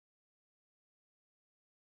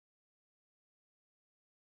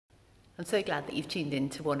I'm so glad that you've tuned in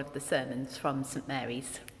to one of the sermons from St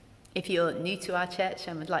Mary's. If you're new to our church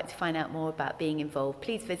and would like to find out more about being involved,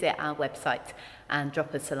 please visit our website and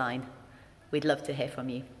drop us a line. We'd love to hear from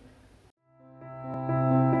you.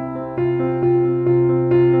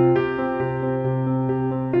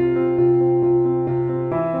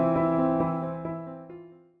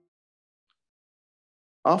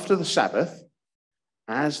 After the Sabbath,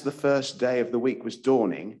 as the first day of the week was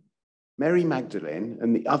dawning, Mary Magdalene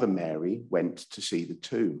and the other Mary went to see the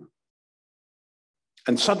tomb.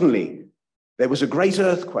 And suddenly there was a great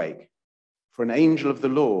earthquake, for an angel of the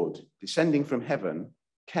Lord, descending from heaven,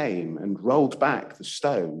 came and rolled back the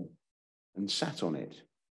stone and sat on it.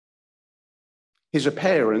 His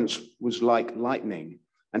appearance was like lightning,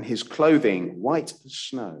 and his clothing white as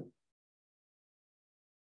snow.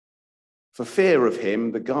 For fear of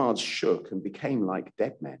him, the guards shook and became like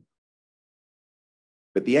dead men.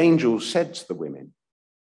 But the angel said to the women,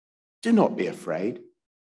 "Do not be afraid.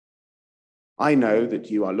 I know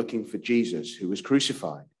that you are looking for Jesus who was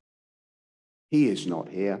crucified. He is not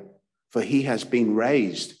here, for he has been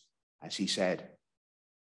raised, as he said.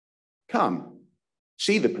 Come,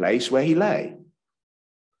 see the place where he lay.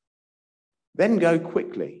 Then go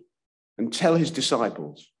quickly and tell his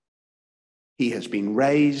disciples, he has been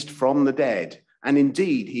raised from the dead, and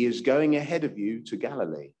indeed he is going ahead of you to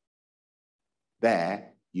Galilee.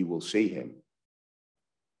 There you will see him."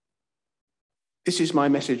 This is my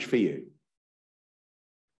message for you.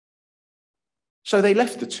 So they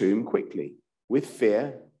left the tomb quickly, with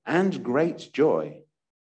fear and great joy,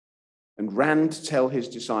 and ran to tell his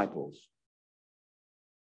disciples.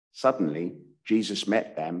 Suddenly, Jesus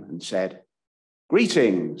met them and said,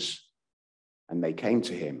 "Greetings!" And they came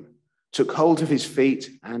to him, took hold of his feet,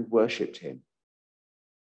 and worshipped him.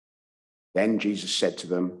 Then Jesus said to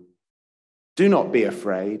them, "Do not be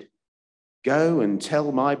afraid. Go and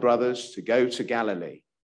tell my brothers to go to Galilee.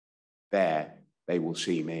 There they will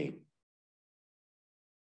see me."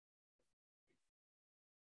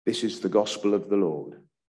 This is the gospel of the Lord.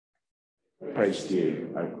 Praise to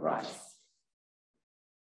you, O Christ.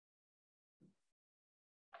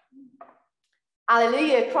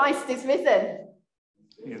 Hallelujah, Christ is risen.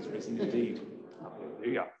 He is risen indeed.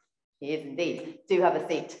 Hallelujah. He is indeed. Do have a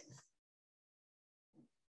seat.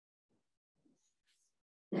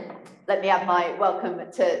 Let me add my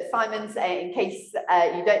welcome to Simon's. In case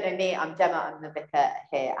you don't know me, I'm Gemma. I'm the vicar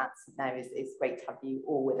here at St Mary's. It's great to have you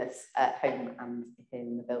all with us at home and here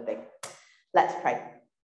in the building. Let's pray.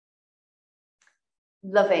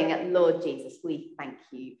 Loving Lord Jesus, we thank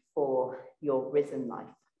you for your risen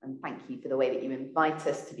life, and thank you for the way that you invite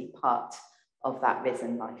us to be part of that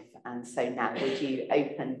risen life. And so now would you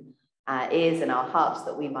open our ears and our hearts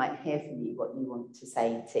that we might hear from you what you want to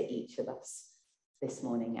say to each of us this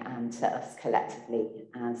morning and to us collectively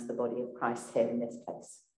as the body of Christ here in this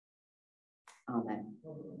place. Amen.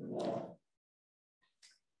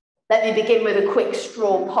 Let me begin with a quick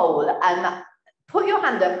straw poll. Put your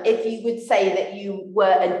hand up if you would say that you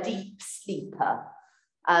were a deep sleeper.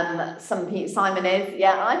 Some people, Simon is,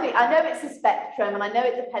 yeah, I know it's a spectrum, and I know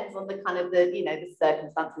it depends on the kind of the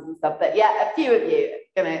circumstances and stuff, but yeah, a few of you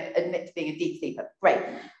are going to admit to being a deep sleeper. Great.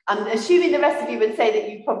 I'm assuming the rest of you would say that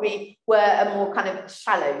you probably were a more kind of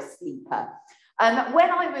shallow sleeper. When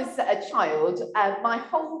I was a child, my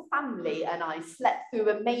whole family and I slept through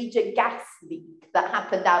a major gas leak that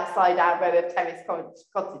happened outside our row of terrace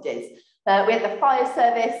cottages. We had the fire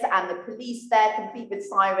service and the police there, complete with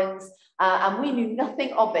sirens, and we knew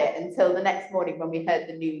nothing of it until the next morning when we heard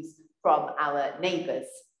the news from our neighbours.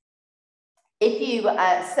 If you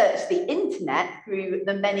search the internet through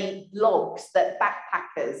the many blogs that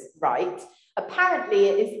backpackers write, apparently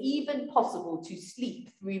it is even possible to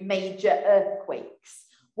sleep through major earthquakes.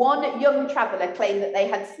 One young traveller claimed that they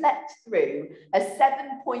had slept through a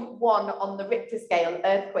 7.1 on the Richter scale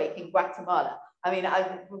earthquake in Guatemala. I mean,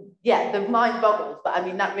 yeah, the mind boggles, but I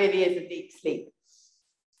mean, that really is a deep sleep.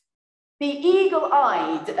 The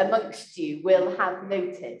eagle-eyed amongst you will have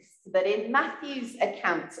noticed that in Matthew's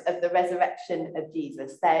account of the resurrection of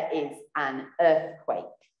Jesus, there is an earthquake.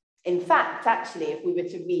 In fact, actually, if we were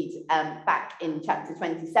to read back in chapter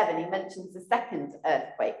 27, he mentions a second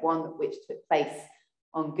earthquake, one which took place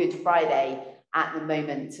on Good Friday at the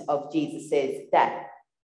moment of Jesus's death.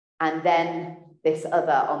 And then this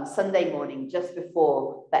other on Sunday morning, just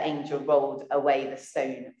before the angel rolled away the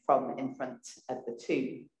stone from in front of the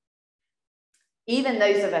tomb. Even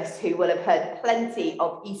those of us who will have heard plenty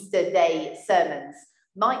of Easter Day sermons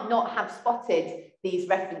might not have spotted these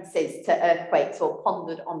references to earthquakes or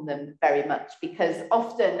pondered on them very much, because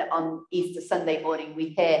often on Easter Sunday morning we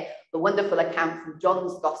hear the wonderful account from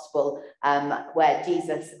John's Gospel where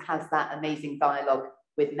Jesus has that amazing dialogue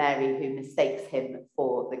with Mary, who mistakes him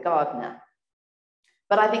for the gardener.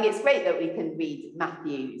 But I think it's great that we can read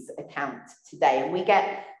Matthew's account today, and we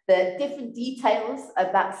get the different details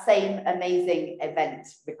of that same amazing event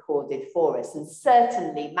recorded for us. And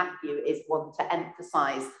certainly Matthew is one to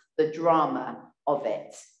emphasize the drama of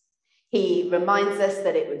it. He reminds us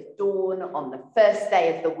that it was dawn on the first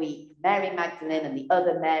day of the week. Mary Magdalene and the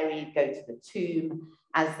other Mary go to the tomb.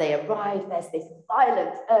 As they arrive, there's this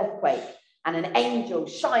violent earthquake, and an angel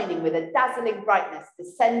shining with a dazzling brightness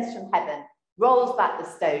descends from heaven, rolls back the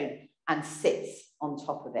stone, and sits on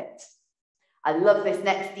top of it. I love this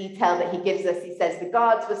next detail that he gives us. He says, the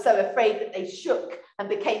guards were so afraid that they shook and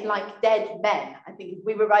became like dead men. I think if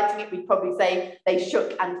we were writing it, we'd probably say they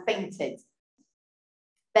shook and fainted.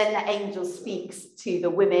 Then the angel speaks to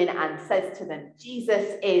the women and says to them,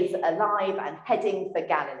 Jesus is alive and heading for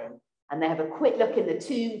Galilee. And they have a quick look in the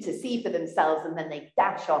tomb to see for themselves, and then they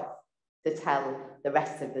dash off to tell the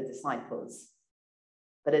rest of the disciples.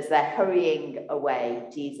 But as they're hurrying away,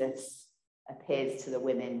 Jesus appears to the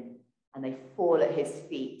women, and they fall at his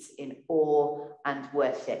feet in awe and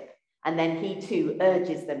worship. And then he too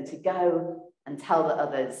urges them to go and tell the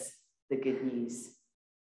others the good news.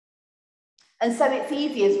 And so it's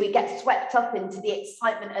easy as we get swept up into the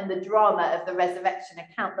excitement and the drama of the resurrection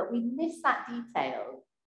account that we miss that detail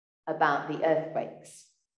about the earthquakes.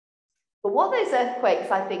 But what those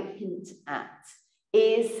earthquakes, I think, hint at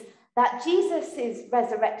is that Jesus'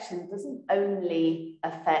 resurrection doesn't only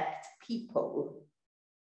affect people,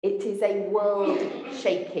 it is a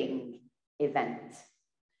world-shaking event.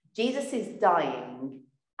 Jesus' dying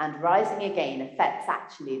and rising again affects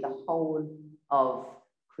actually the whole of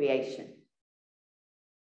creation.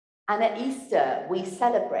 And at Easter, we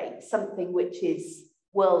celebrate something which is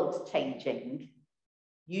world-changing,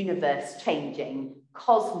 universe-changing,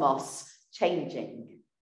 cosmos-changing.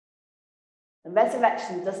 The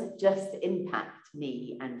resurrection doesn't just impact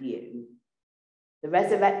me and you. The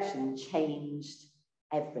resurrection changed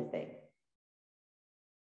everything.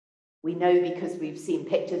 We know because we've seen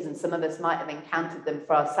pictures, and some of us might have encountered them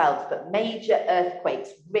for ourselves, but major earthquakes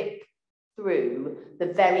rip through the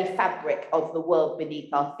very fabric of the world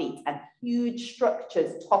beneath our feet, and huge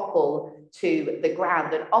structures topple to the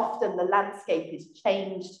ground, and often the landscape is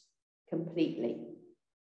changed completely.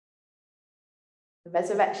 The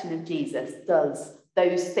resurrection of Jesus does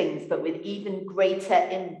those things, but with even greater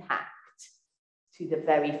impact to the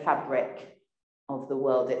very fabric of the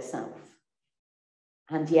world itself.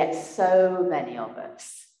 And yet so many of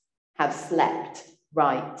us have slept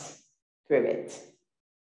right through it.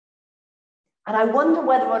 And I wonder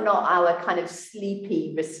whether or not our kind of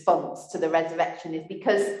sleepy response to the resurrection is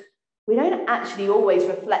because we don't actually always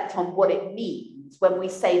reflect on what it means when we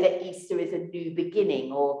say that Easter is a new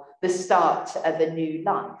beginning or the start of a new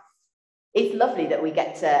life. It's lovely that we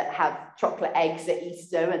get to have chocolate eggs at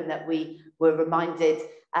Easter, and that we were reminded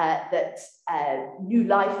that new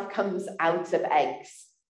life comes out of eggs.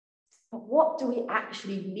 But what do we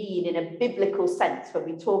actually mean in a biblical sense when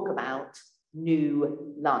we talk about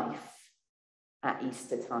new life at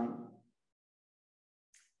Easter time?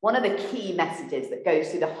 One of the key messages that goes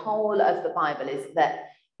through the whole of the Bible is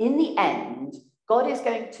that in the end, God is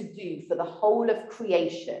going to do for the whole of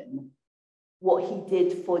creation what he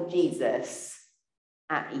did for Jesus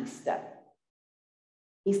at Easter.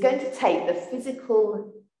 He's going to take the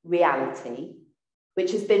physical reality,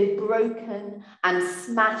 which has been broken and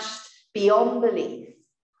smashed beyond belief,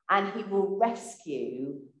 and he will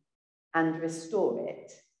rescue and restore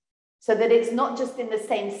it so that it's not just in the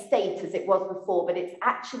same state as it was before, but it's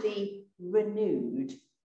actually renewed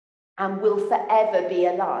and will forever be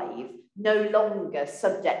alive, no longer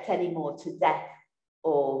subject anymore to death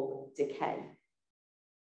or decay.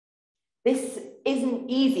 This isn't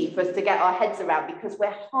easy for us to get our heads around because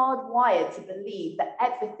we're hardwired to believe that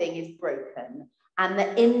everything is broken and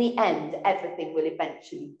that in the end, everything will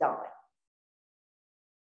eventually die.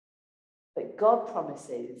 But God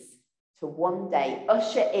promises to one day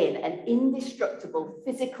usher in an indestructible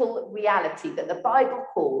physical reality that the Bible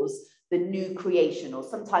calls the new creation, or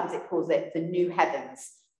sometimes it calls it the new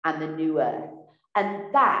heavens and the new earth.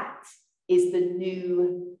 And that is the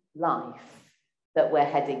new life that we're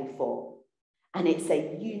heading for. And it's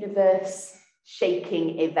a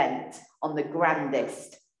universe-shaking event on the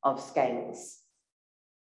grandest of scales.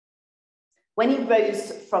 When he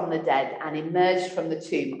rose from the dead and emerged from the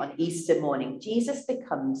tomb on Easter morning, Jesus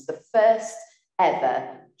becomes the first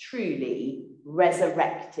ever truly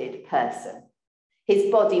resurrected person.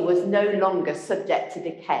 His body was no longer subject to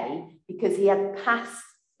decay because he had passed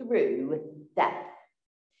through death.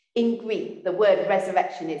 In Greek, the word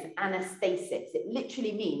resurrection is anastasis. It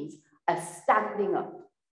literally means a standing up.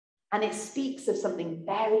 And it speaks of something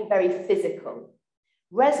very, very physical.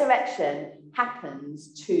 Resurrection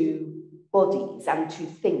happens to bodies and to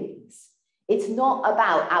things. It's not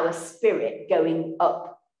about our spirit going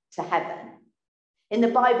up to heaven. In the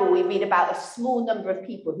Bible, we read about a small number of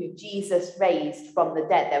people who Jesus raised from the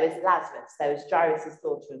dead. There was Lazarus, there was Jairus'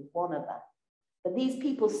 daughter, and one other. But these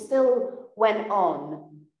people still went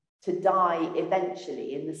on to die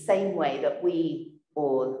eventually in the same way that we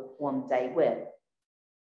all one day will.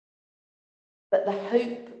 But the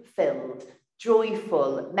hope-filled,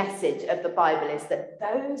 joyful message of the Bible is that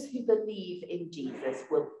those who believe in Jesus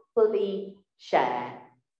will fully share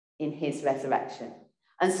in his resurrection.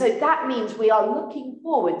 And so that means we are looking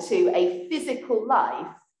forward to a physical life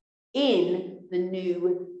in the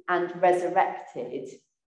new and resurrected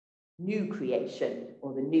new creation,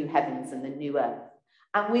 or the new heavens and the new earth.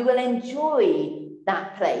 And we will enjoy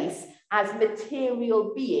that place as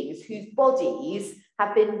material beings whose bodies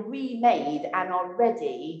have been remade and are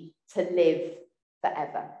ready to live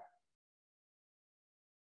forever.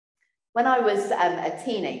 When I was a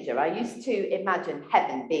teenager, I used to imagine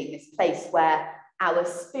heaven being this place where our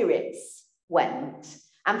spirits went.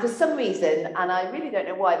 And for some reason, and I really don't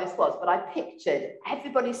know why this was, but I pictured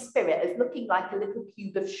everybody's spirit as looking like a little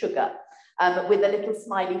cube of sugar with a little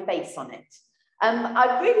smiley face on it.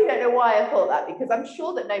 I really don't know why I thought that, because I'm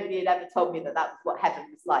sure that nobody had ever told me that that was what heaven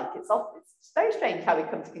was like. It's very strange how we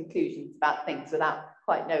come to conclusions about things without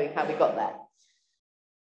quite knowing how we got there.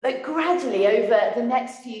 But gradually, over the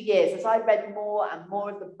next few years, as I read more and more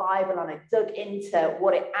of the Bible and I dug into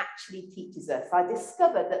what it actually teaches us, I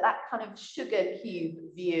discovered that that kind of sugar cube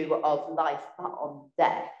view of life on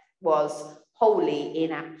death was wholly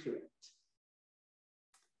inaccurate.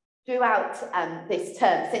 Throughout this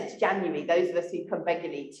term, since January, those of us who come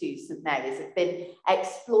regularly to St Mary's have been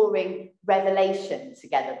exploring Revelation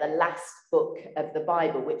together, the last book of the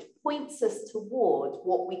Bible, which points us towards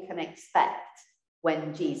what we can expect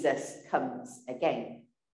when Jesus comes again.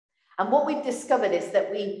 And what we've discovered is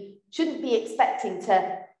that we shouldn't be expecting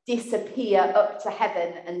to disappear up to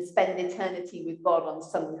heaven and spend eternity with God on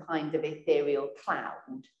some kind of ethereal cloud.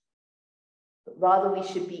 But rather, we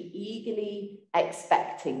should be eagerly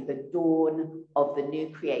expecting the dawn of the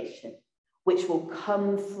new creation, which will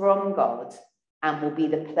come from God and will be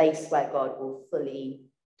the place where God will fully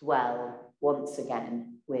dwell once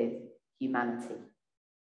again with humanity.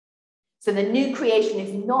 So the new creation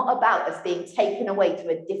is not about us being taken away to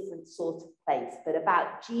a different sort of place, but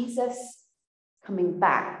about Jesus coming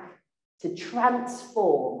back to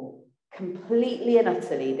transform completely and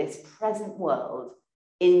utterly this present world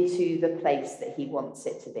into the place that he wants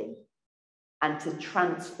it to be, and to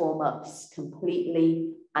transform us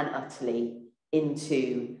completely and utterly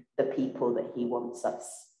into the people that he wants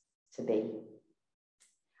us to be.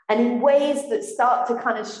 And in ways that start to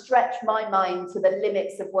kind of stretch my mind to the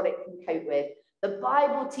limits of what it can cope with, the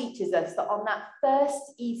Bible teaches us that on that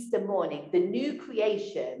first Easter morning, the new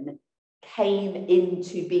creation came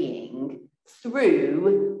into being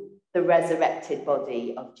through the resurrected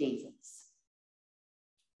body of Jesus.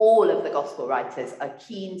 All of the gospel writers are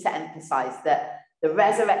keen to emphasize that the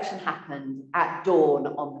resurrection happened at dawn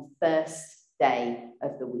on the first day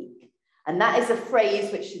of the week. And that is a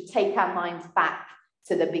phrase which should take our minds back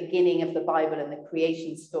to the beginning of the Bible and the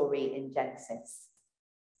creation story in Genesis.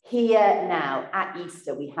 Here now, at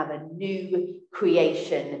Easter, we have a new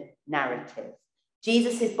creation narrative.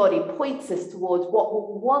 Jesus' body points us towards what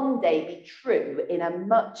will one day be true in a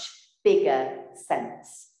much bigger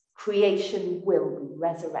sense. Creation will be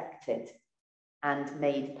resurrected and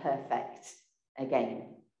made perfect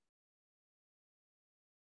again.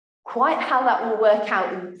 Quite how that will work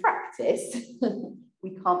out in practice,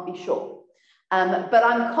 we can't be sure. But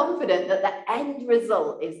I'm confident that the end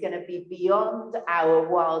result is going to be beyond our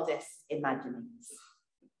wildest imaginings.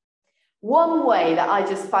 One way that I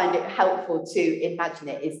just find it helpful to imagine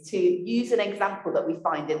it is to use an example that we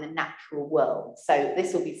find in the natural world. So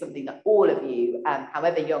this will be something that all of you,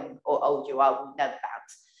 however young or old you are, will know about.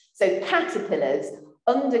 So caterpillars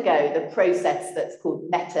undergo the process that's called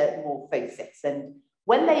metamorphosis. And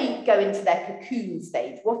when they go into their cocoon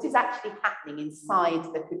stage, what is actually happening inside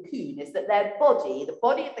the cocoon is that their body, the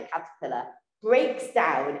body of the caterpillar, breaks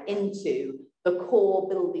down into the core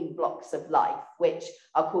building blocks of life, which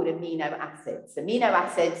are called amino acids. Amino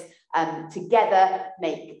acids together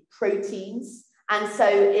make proteins. And so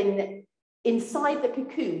in inside the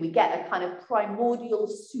cocoon, we get a kind of primordial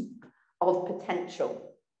soup of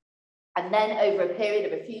potential. And then over a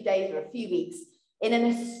period of a few days or a few weeks, in an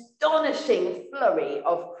astonishing flurry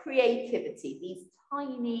of creativity, these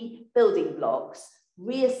tiny building blocks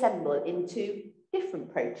reassemble into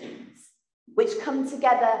different proteins, which come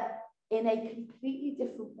together in a completely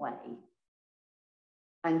different way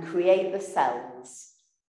and create the cells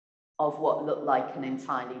of what look like an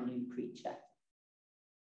entirely new creature.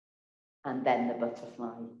 And then the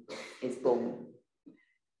butterfly is born.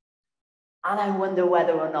 And I wonder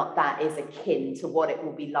whether or not that is akin to what it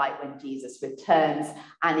will be like when Jesus returns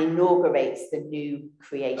and inaugurates the new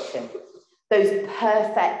creation. Those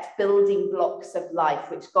perfect building blocks of life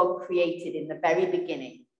which God created in the very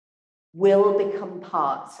beginning will become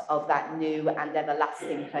part of that new and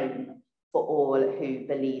everlasting home for all who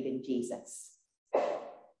believe in Jesus.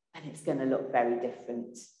 And it's going to look very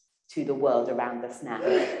different to the world around us now,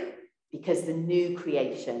 because the new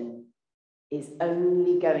creation is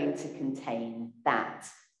only going to contain that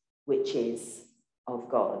which is of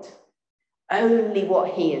God. Only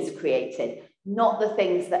what he has created, not the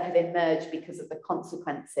things that have emerged because of the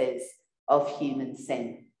consequences of human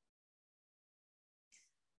sin.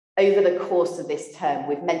 Over the course of this term,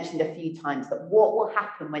 we've mentioned a few times that what will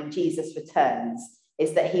happen when Jesus returns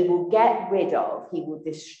is that he will get rid of, he will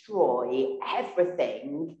destroy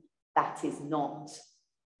everything that is not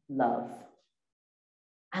love.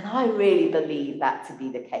 And I really believe that to be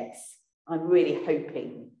the case. I'm really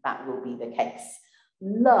hoping that will be the case.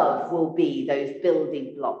 Love will be those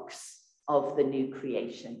building blocks of the new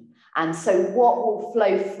creation. And so what will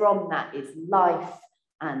flow from that is life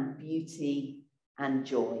and beauty and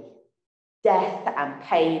joy. Death and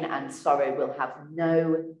pain and sorrow will have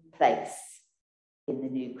no place in the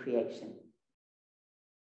new creation.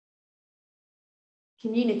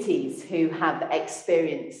 Communities who have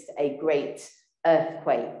experienced a great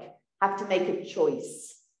earthquake have to make a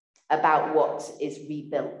choice about what is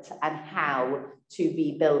rebuilt and how to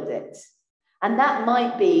rebuild it. And that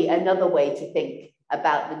might be another way to think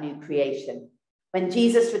about the new creation. When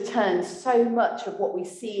Jesus returns, so much of what we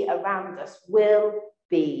see around us will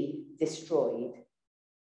be destroyed.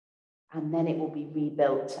 And then it will be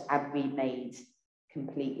rebuilt and remade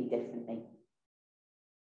completely differently.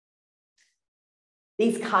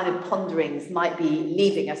 These kind of ponderings might be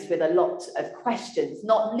leaving us with a lot of questions,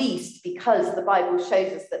 not least because the Bible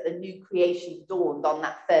shows us that the new creation dawned on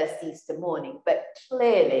that first Easter morning. But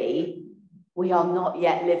clearly, we are not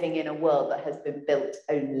yet living in a world that has been built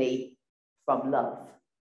only from love.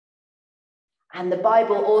 And the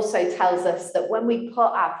Bible also tells us that when we put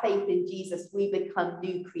our faith in Jesus, we become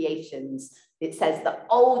new creations. It says the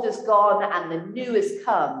old is gone and the new has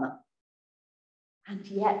come. And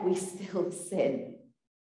yet we still sin.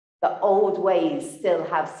 The old ways still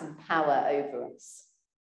have some power over us.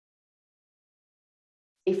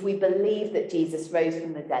 If we believe that Jesus rose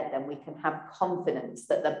from the dead, then we can have confidence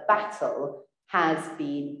that the battle has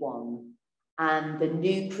been won and the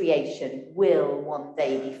new creation will one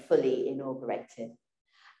day be fully inaugurated.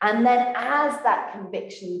 And then as that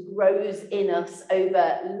conviction grows in us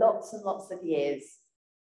over lots and lots of years,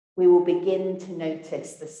 we will begin to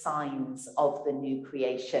notice the signs of the new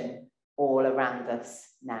creation all around us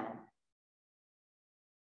now.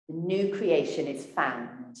 The new creation is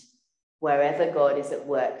found wherever God is at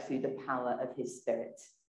work through the power of his Spirit.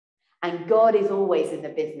 And God is always in the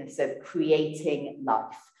business of creating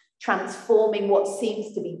life, transforming what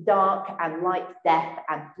seems to be dark and like death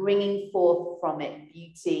and bringing forth from it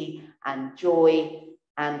beauty and joy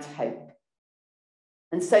and hope.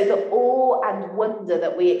 And so the awe and wonder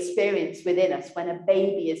that we experience within us when a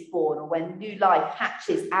baby is born or when new life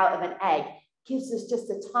hatches out of an egg gives us just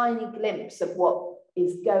a tiny glimpse of what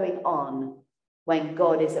is going on when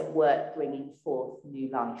God is at work bringing forth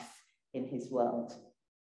new life in his world.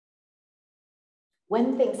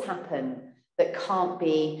 When things happen that can't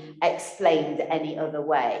be explained any other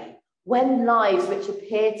way, when lives which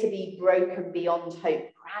appear to be broken beyond hope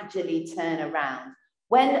gradually turn around,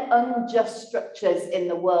 when unjust structures in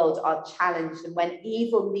the world are challenged and when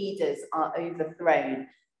evil leaders are overthrown,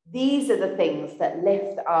 these are the things that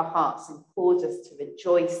lift our hearts and cause us to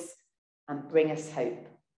rejoice and bring us hope.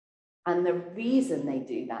 And the reason they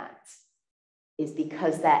do that is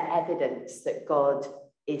because they're evidence that God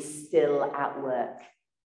is still at work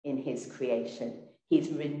in his creation. He's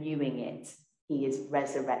renewing it. He is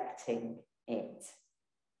resurrecting it.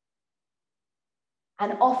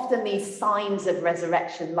 And often these signs of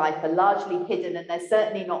resurrection life are largely hidden and they're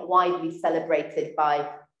certainly not widely celebrated by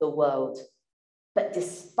the world. But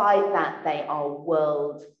despite that, they are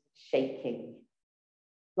world-shaking.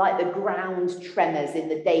 Like the ground tremors in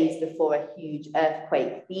the days before a huge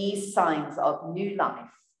earthquake, these signs of new life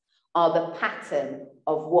are the pattern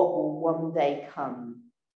of what will one day come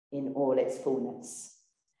in all its fullness.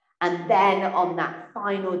 And then on that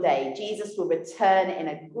final day, Jesus will return in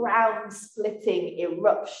a ground-splitting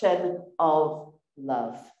eruption of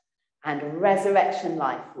love, and resurrection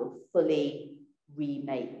life will fully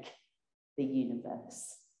remake the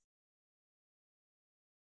universe.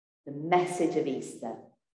 The message of Easter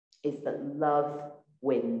is that love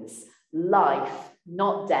wins. Life,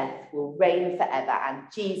 not death, will reign forever, and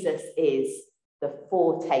Jesus is the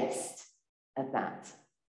foretaste of that.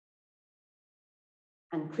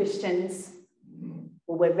 And Christians,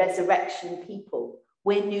 well, we're resurrection people.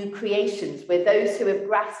 We're new creations. We're those who have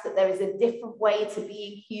grasped that there is a different way to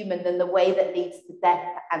being human than the way that leads to death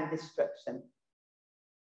and destruction.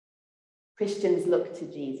 Christians look to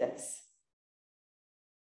Jesus,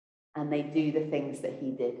 and they do the things that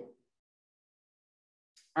he did.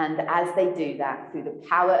 And as they do that, through the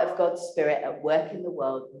power of God's Spirit at work in the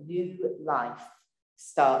world, new life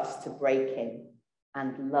starts to break in,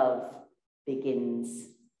 and love begins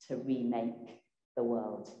to remake the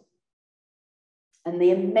world. And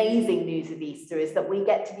the amazing news of Easter is that we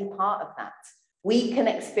get to be part of that. We can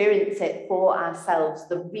experience it for ourselves,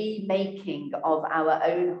 the remaking of our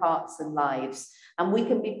own hearts and lives. And we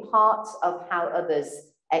can be part of how others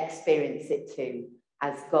experience it too,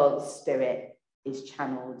 as God's Spirit is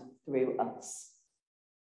channeled through us.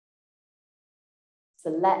 So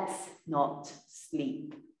let's not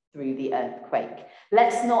sleep through the earthquake.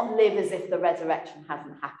 Let's not live as if the resurrection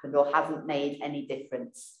hasn't happened or hasn't made any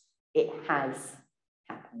difference. It has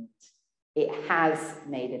happened. It has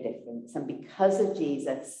made a difference. And because of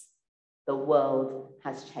Jesus, the world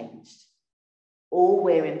has changed. All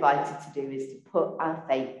we're invited to do is to put our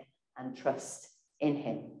faith and trust in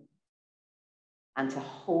him, and to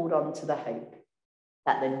hold on to the hope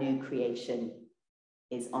that the new creation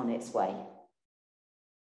is on its way.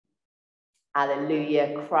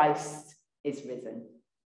 Alleluia, Christ is risen.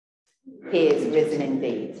 He is risen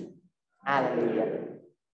indeed. Alleluia.